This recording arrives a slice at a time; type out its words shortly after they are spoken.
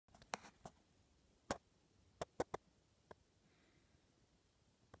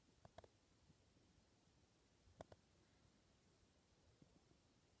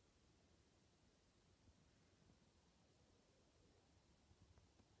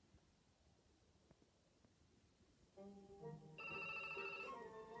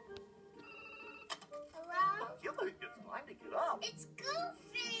It's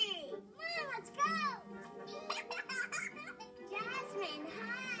Goofy! Mom, let's go! Jasmine,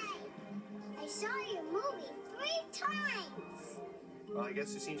 hi! I saw your movie 3 times! Well, I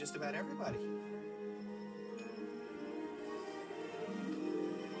guess you've seen just about everybody.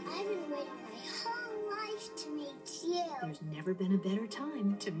 I've been waiting my whole life to meet you. There's never been a better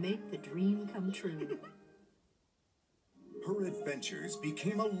time to make the dream come true. Her adventures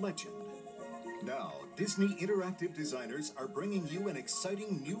became a legend. Now, Disney Interactive designers are bringing you an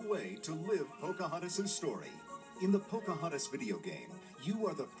exciting new way to live Pocahontas' story. In the Pocahontas video game, you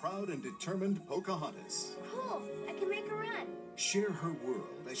are the proud and determined Pocahontas. Cool, I can make a run. Share her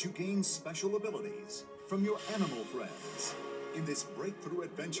world as you gain special abilities from your animal friends. In this breakthrough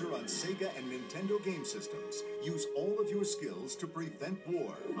adventure on Sega and Nintendo game systems, use all of your skills to prevent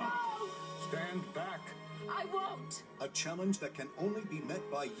war. Stand back. I won't! A challenge that can only be met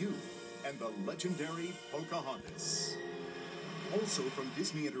by you and the legendary Pocahontas. Also from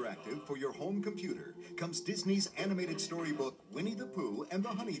Disney Interactive for your home computer comes Disney's animated storybook Winnie the Pooh and the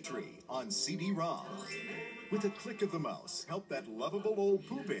Honey Tree on CD-ROM. With a click of the mouse, help that lovable old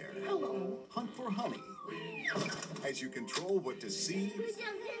Pooh Bear hunt for honey as you control what to see,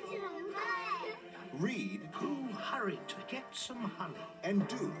 read, Pooh hurried to get some honey, and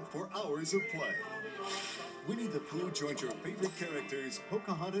do for hours of play. Winnie the Pooh joins your favorite characters,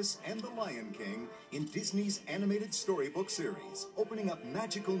 Pocahontas and the Lion King, in Disney's animated storybook series, opening up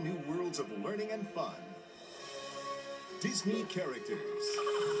magical new worlds of learning and fun. Disney characters.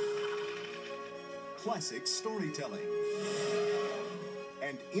 Classic storytelling.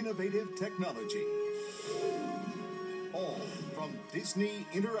 And innovative technology. All from Disney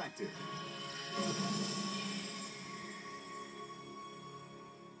Interactive.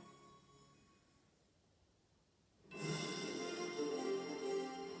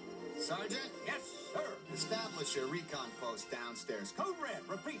 Sergeant? Yes, sir. Establish your recon post downstairs. Code Red,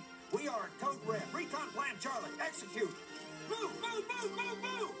 repeat. We are Code Red. Recon Plan Charlie. Execute. Move, move, move, move,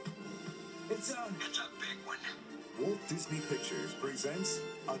 move. It's a big one. Walt Disney Pictures presents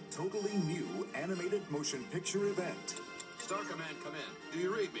a totally new animated motion picture event. Star Command, come in. Do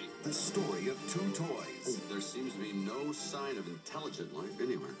you read me? The story of 2 toys. There seems to be no sign of intelligent life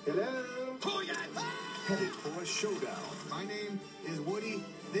anywhere. Hello. Headed for a showdown. My name is Woody.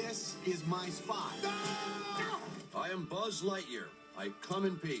 This is my spot. I am Buzz Lightyear. I come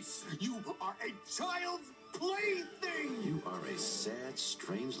in peace. You are a child's plaything! You are a sad,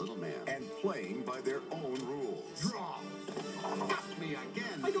 strange little man. And playing by their own rules. Draw! Got me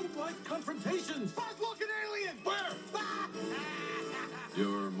again! I don't like confrontations. Buzz-looking alien! Where?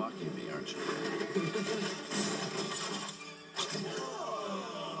 You're mocking me, aren't you?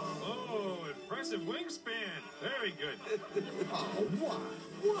 Oh, impressive wingspan. Very good. Oh, what?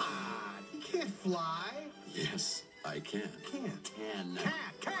 What? You can't fly. Yes, I can. Can't. Can.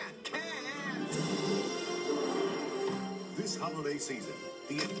 This holiday season,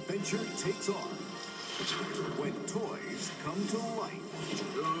 the adventure takes on when toys come to life. To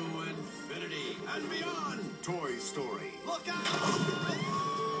infinity and beyond. Toy Story. Look out!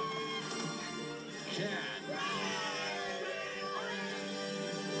 Can.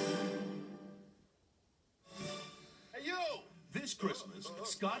 Hey, you! This Christmas,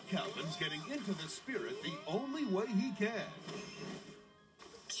 Scott Calvin's getting into the spirit the only way he can.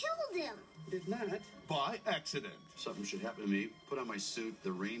 Killed him. Did not. By accident. Something should happen to me. Put on my suit.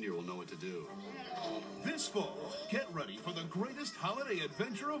 The reindeer will know what to do. This fall, get ready for the greatest holiday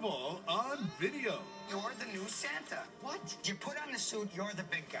adventure of all on video. You're the new Santa. What? You put on the suit, you're the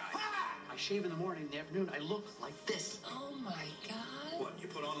big guy. I shave in the morning, in the afternoon, I look like this. Oh my God. What, you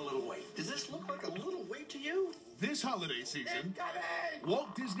put on a little weight? Does this look like a little weight to you? This holiday season,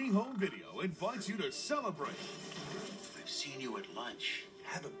 Walt Disney Home Video invites you to celebrate I've seen you at lunch.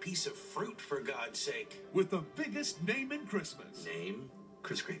 Have a piece of fruit, for God's sake. with the biggest name in Christmas. Name?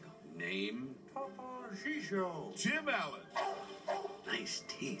 Chris Kringle. Name? Papa Shisho. Tim Allen. Nice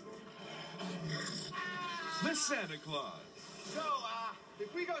teeth. The Santa Claus. So,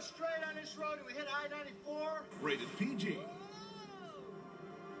 if we go straight on this road and we hit I-94? Rated PG.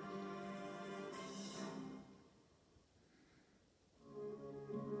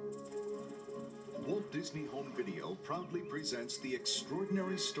 Walt Disney Home Video proudly presents the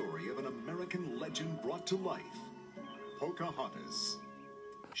extraordinary story of an American legend brought to life, Pocahontas.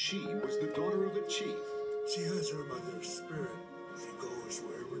 She was the daughter of a chief. She has her mother's spirit. She goes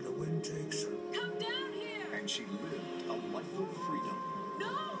wherever the wind takes her. Come down here! And she lived a life of freedom.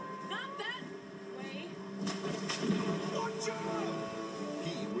 No! Not that way! Watch out!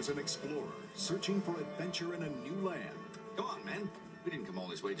 He was an explorer, searching for adventure in a new land. Go on, man. We didn't come all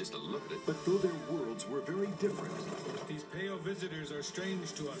this way just to look at it. But though their worlds were very different, These pale visitors are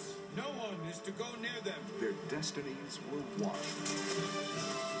strange to us. No one is to go near them. their destinies were one.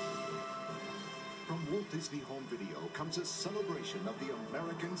 From Walt Disney Home Video comes a celebration of the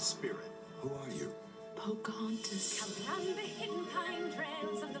American spirit. Who are you? Pocahontas. Come run the hidden pine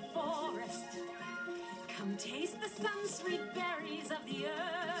trails of the forest. Come taste the sun-sweet berries of the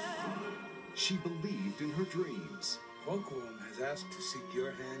earth. She believed in her dreams. Hookworm has asked to seek your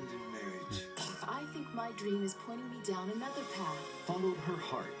hand in marriage. I think my dream is pointing me down another path. Followed her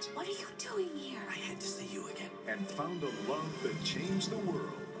heart. What are you doing here? I had to see you again. And found a love that changed the world.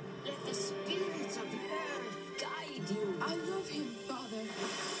 Let the spirits of the earth guide you. I love him, Father.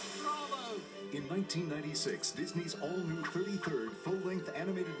 Bravo! In 1996, Disney's all-new 33rd full-length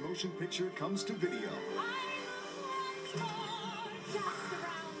animated motion picture comes to video.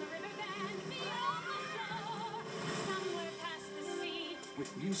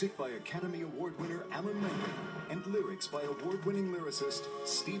 With music by Academy Award winner Alan Menken and lyrics by award-winning lyricist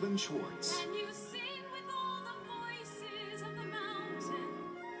Stephen Schwartz. Can you sing with all the voices of the mountain?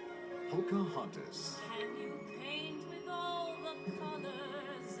 Pocahontas. Can you paint with all the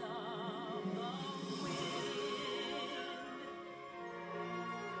colors of the wind?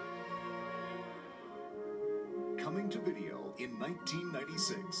 Coming to video in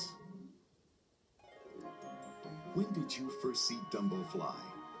 1996. When did you first see Dumbo fly?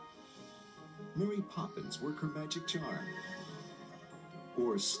 Mary Poppins work her magic charm?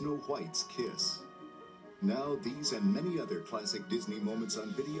 Or Snow White's kiss? Now these and many other classic Disney moments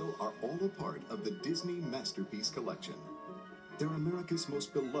on video are all a part of the Disney Masterpiece Collection. They're America's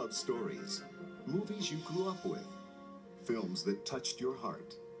most beloved stories, movies you grew up with, films that touched your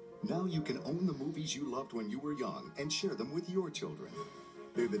heart. Now you can own the movies you loved when you were young and share them with your children.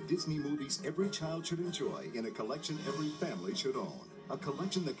 They're the Disney movies every child should enjoy in a collection every family should own. A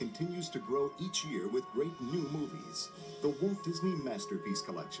collection that continues to grow each year with great new movies. The Walt Disney Masterpiece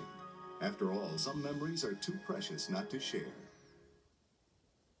Collection. After all, some memories are too precious not to share.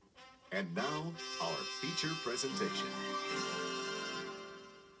 And now, our feature presentation.